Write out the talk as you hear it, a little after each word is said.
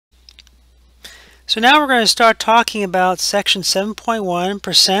So now we're going to start talking about section 7.1,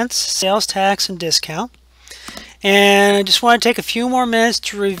 percents, sales tax, and discount. And I just want to take a few more minutes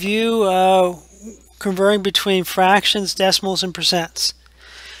to review converting between fractions, decimals, and percents.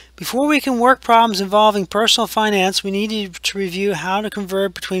 Before we can work problems involving personal finance, we need to review how to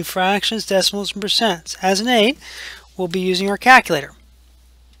convert between fractions, decimals, and percents. As an aid, we'll be using our calculator.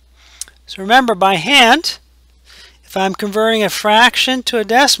 So remember, by hand, if I'm converting a fraction to a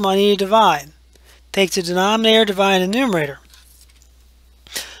decimal, I need to divide. Take the denominator, divide the numerator.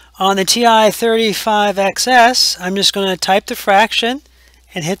 On the TI-35XS, I'm just going to type the fraction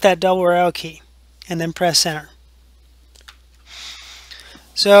and hit that double arrow key, and then press enter.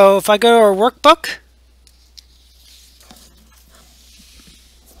 So if I go to our workbook,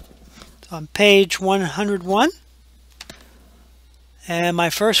 on page 101, and my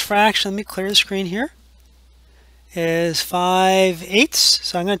first fraction, let me clear the screen here, is 5/8.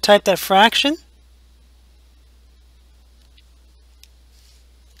 So I'm going to type that fraction.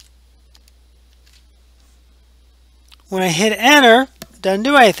 When I hit enter, it doesn't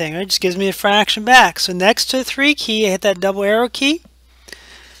do anything. It just gives me a fraction back. So next to the 3 key, I hit that double arrow key,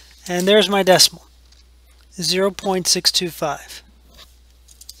 and there's my decimal, 0.625.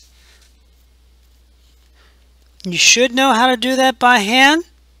 You should know how to do that by hand,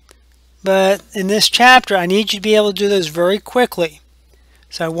 but in this chapter, I need you to be able to do those very quickly.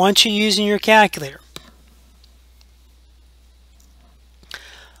 So I want you using your calculator.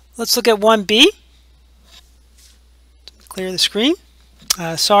 Let's look at 1B. Clear the screen.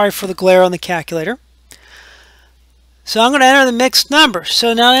 Sorry for the glare on the calculator. So I'm going to enter the mixed number.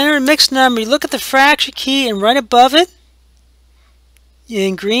 So now to enter a mixed number, you look at the fraction key, and right above it,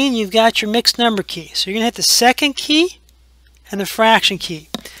 in green, you've got your mixed number key. So you're going to hit the second key and the fraction key.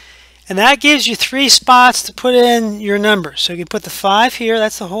 And that gives you 3 spots to put in your numbers. So you can put the 5 here,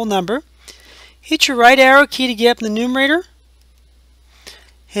 that's the whole number. Hit your right arrow key to get up in the numerator.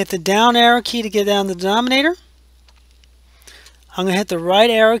 Hit the down arrow key to get down the denominator. I'm going to hit the right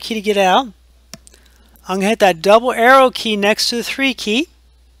arrow key to get out. I'm going to hit that double arrow key next to the 3 key,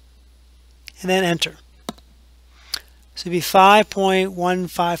 and then enter. So it'll be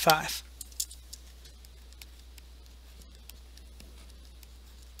 5.155.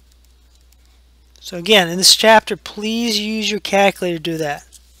 So again, in this chapter, please use your calculator to do that.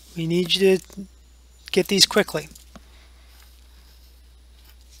 We need you to get these quickly.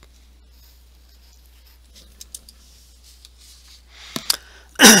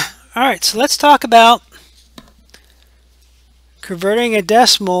 Alright, so let's talk about converting a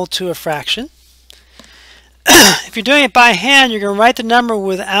decimal to a fraction. If you're doing it by hand, you're going to write the number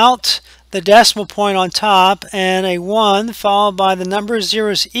without the decimal point on top, and a 1 followed by the number of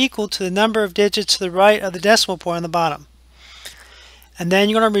zeros equal to the number of digits to the right of the decimal point on the bottom. And then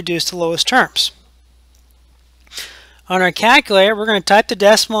you're going to reduce the lowest terms. On our calculator, we're going to type the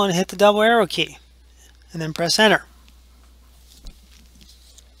decimal and hit the double arrow key, and then press enter.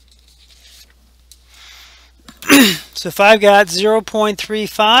 So if I've got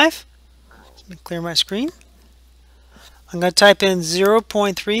 0.35, let me clear my screen. I'm going to type in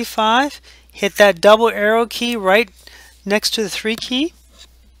 0.35, hit that double arrow key right next to the 3 key,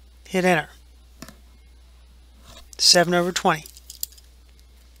 hit enter. 7/20.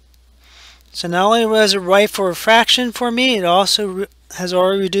 So not only was it right for a fraction for me, it also has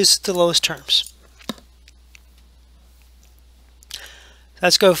already reduced the lowest terms.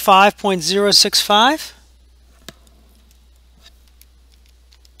 Let's go 5.065.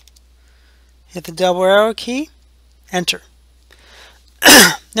 Hit the double arrow key, enter.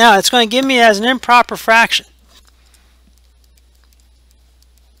 Now it's going to give me as an improper fraction.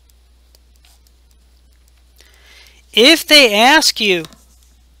 If they ask you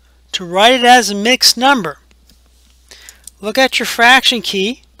to write it as a mixed number, look at your fraction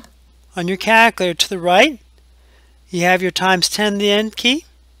key on your calculator to the right. You have your times 10 the end key.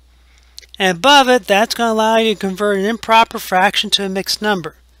 And above it, that's going to allow you to convert an improper fraction to a mixed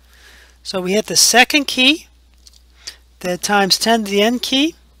number. So we hit the second key, the times 10 to the end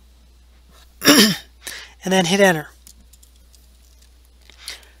key, and then hit enter.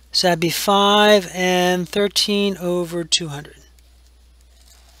 So that'd be 5 and 13/200.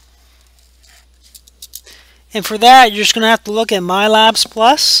 And for that, you're just going to have to look at MyLabs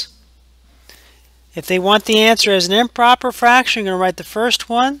Plus. If they want the answer as an improper fraction, you're going to write the first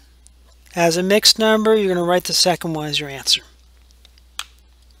one. As a mixed number, you're going to write the second one as your answer.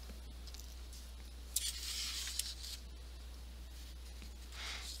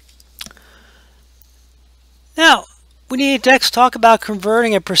 Now, we need to next talk about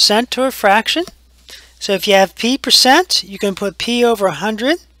converting a percent to a fraction. So if you have p%, you can put p over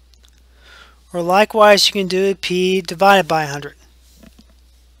 100, Or likewise, you can do P divided by 100.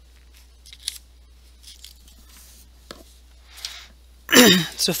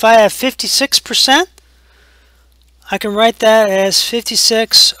 So if I have 56%, I can write that as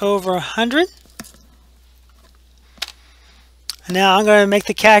 56 over 100. And now I'm going to make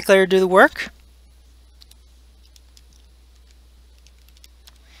the calculator do the work.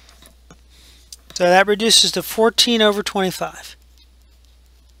 So that reduces to 14 over 25.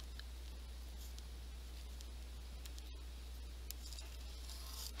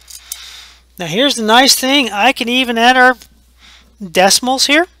 Now here's the nice thing, I can even enter decimals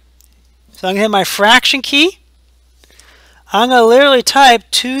here. So I'm going to hit my fraction key. I'm going to literally type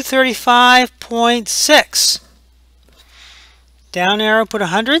 235.6. Down arrow, put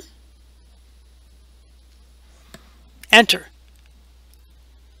 100. Enter.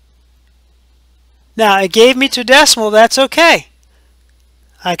 Now it gave me to decimal, that's okay.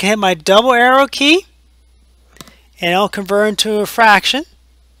 I can hit my double arrow key and it'll convert into a fraction.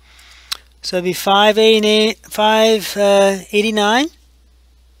 So it'd be 589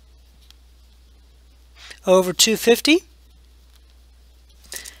 over 250.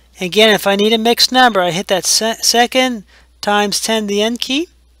 Again, if I need a mixed number, I hit that second times 10 the n key.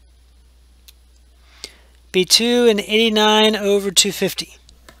 Be 289 over 250.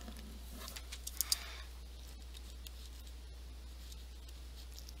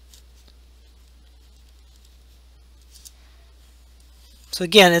 So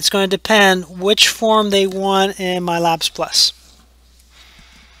again, it's going to depend which form they want in MyLabs Plus.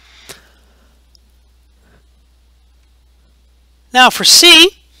 Now for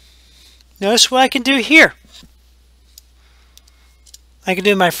C, notice what I can do here. I can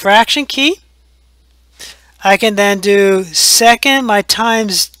do my fraction key. I can then do second, my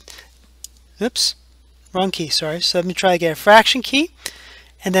times, oops, wrong key, sorry. So let me try again, fraction key,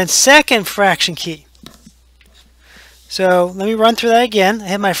 and then second fraction key. So let me run through that again. I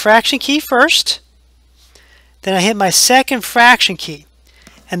hit my fraction key first, then I hit my second fraction key.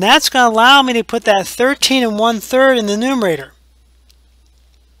 And that's going to allow me to put that 13 1/3 in the numerator.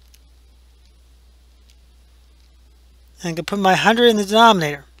 And I can put my 100 in the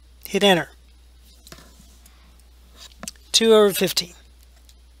denominator. Hit enter. 2 over 15.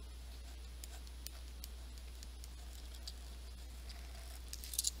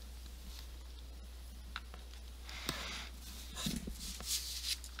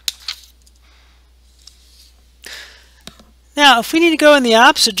 Now, if we need to go in the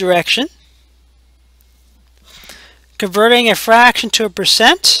opposite direction, converting a fraction to a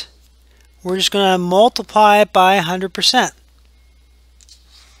percent, we're just going to multiply it by 100%.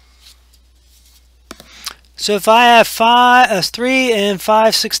 So if I have 3 and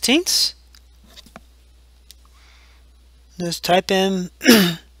 5/16, just type in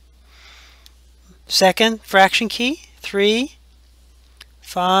second fraction key, 3,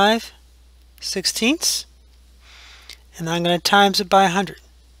 5/16, and I'm going to times it by 100.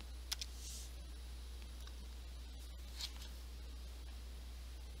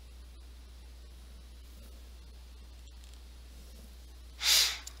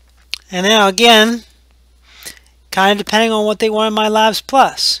 And now again, kind of depending on what they want in MyLabs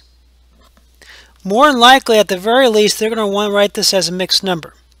Plus. More than likely, at the very least, they're going to want to write this as a mixed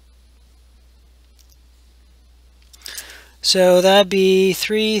number. So that'd be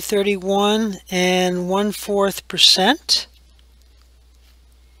 331 and 1/4%.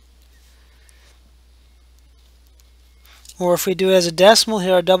 Or if we do it as a decimal,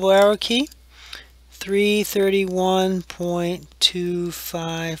 hit our double arrow key,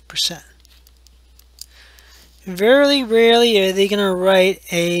 331.25%. Very rarely are they going to write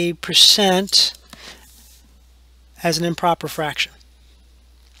a percent as an improper fraction.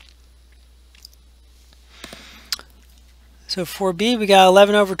 So for B, we got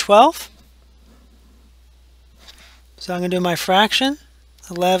 11 over 12. So I'm going to do my fraction,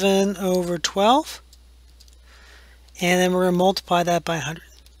 11 over 12. And then we're going to multiply that by 100.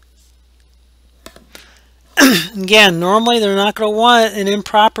 Again, normally they're not going to want an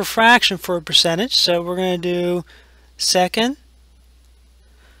improper fraction for a percentage, so we're going to do second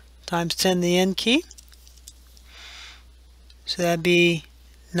times 10 the n key. So that'd be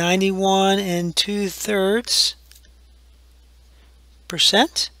 91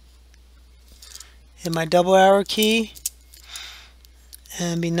 2/3%. Hit my double arrow key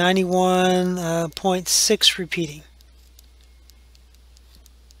and be 91.6 repeating.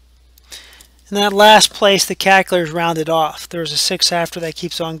 In that last place, the calculator is rounded off. There's a 6 after that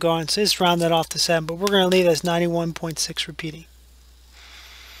keeps on going, so it's rounded off to 7, but we're going to leave it as 91.6 repeating.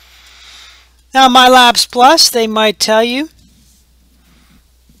 Now, MyLabs Plus, they might tell you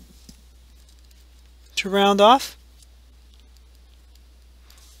to round off.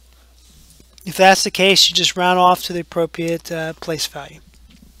 If that's the case, you just round off to the appropriate place value.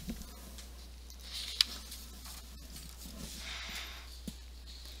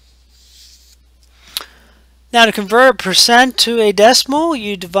 Now to convert a percent to a decimal,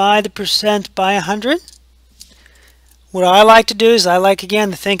 you divide the percent by 100. What I like to do is I like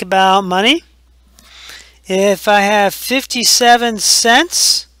again to think about money. If I have 57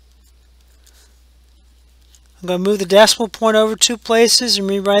 cents, I'm going to move the decimal point over 2 places and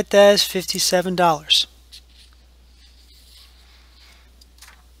rewrite that as $57.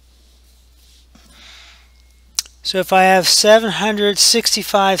 So if I have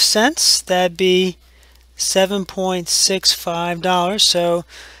 765 cents, that'd be $7.65. So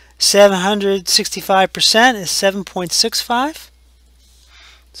 765% is 7.65.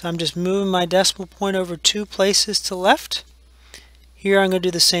 So I'm just moving my decimal point over 2 places to the left. Here I'm going to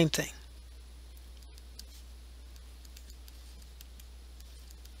do the same thing.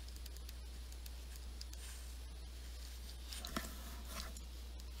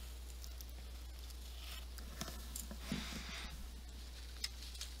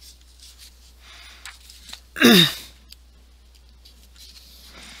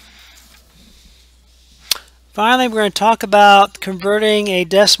 Finally, we're going to talk about converting a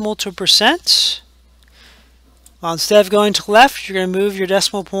decimal to a percent. Well, instead of going to the left, you're going to move your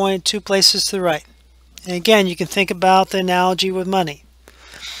decimal point 2 places to the right. And again, you can think about the analogy with money.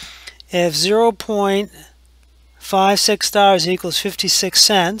 If $0.56 equals 56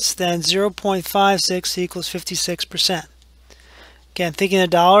 cents, then 0.56 equals 56%. Again, thinking of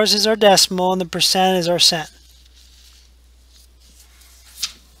dollars as our decimal and the percent is our cent.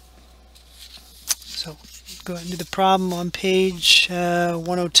 So go ahead and do the problem on page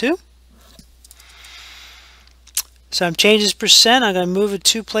 102. So I'm changing this percent. I'm going to move it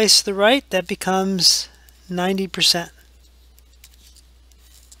 2 places to the right. That becomes 90%.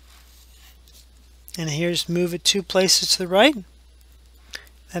 And here's move it 2 places to the right.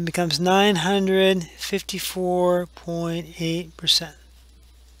 That becomes 954.8%.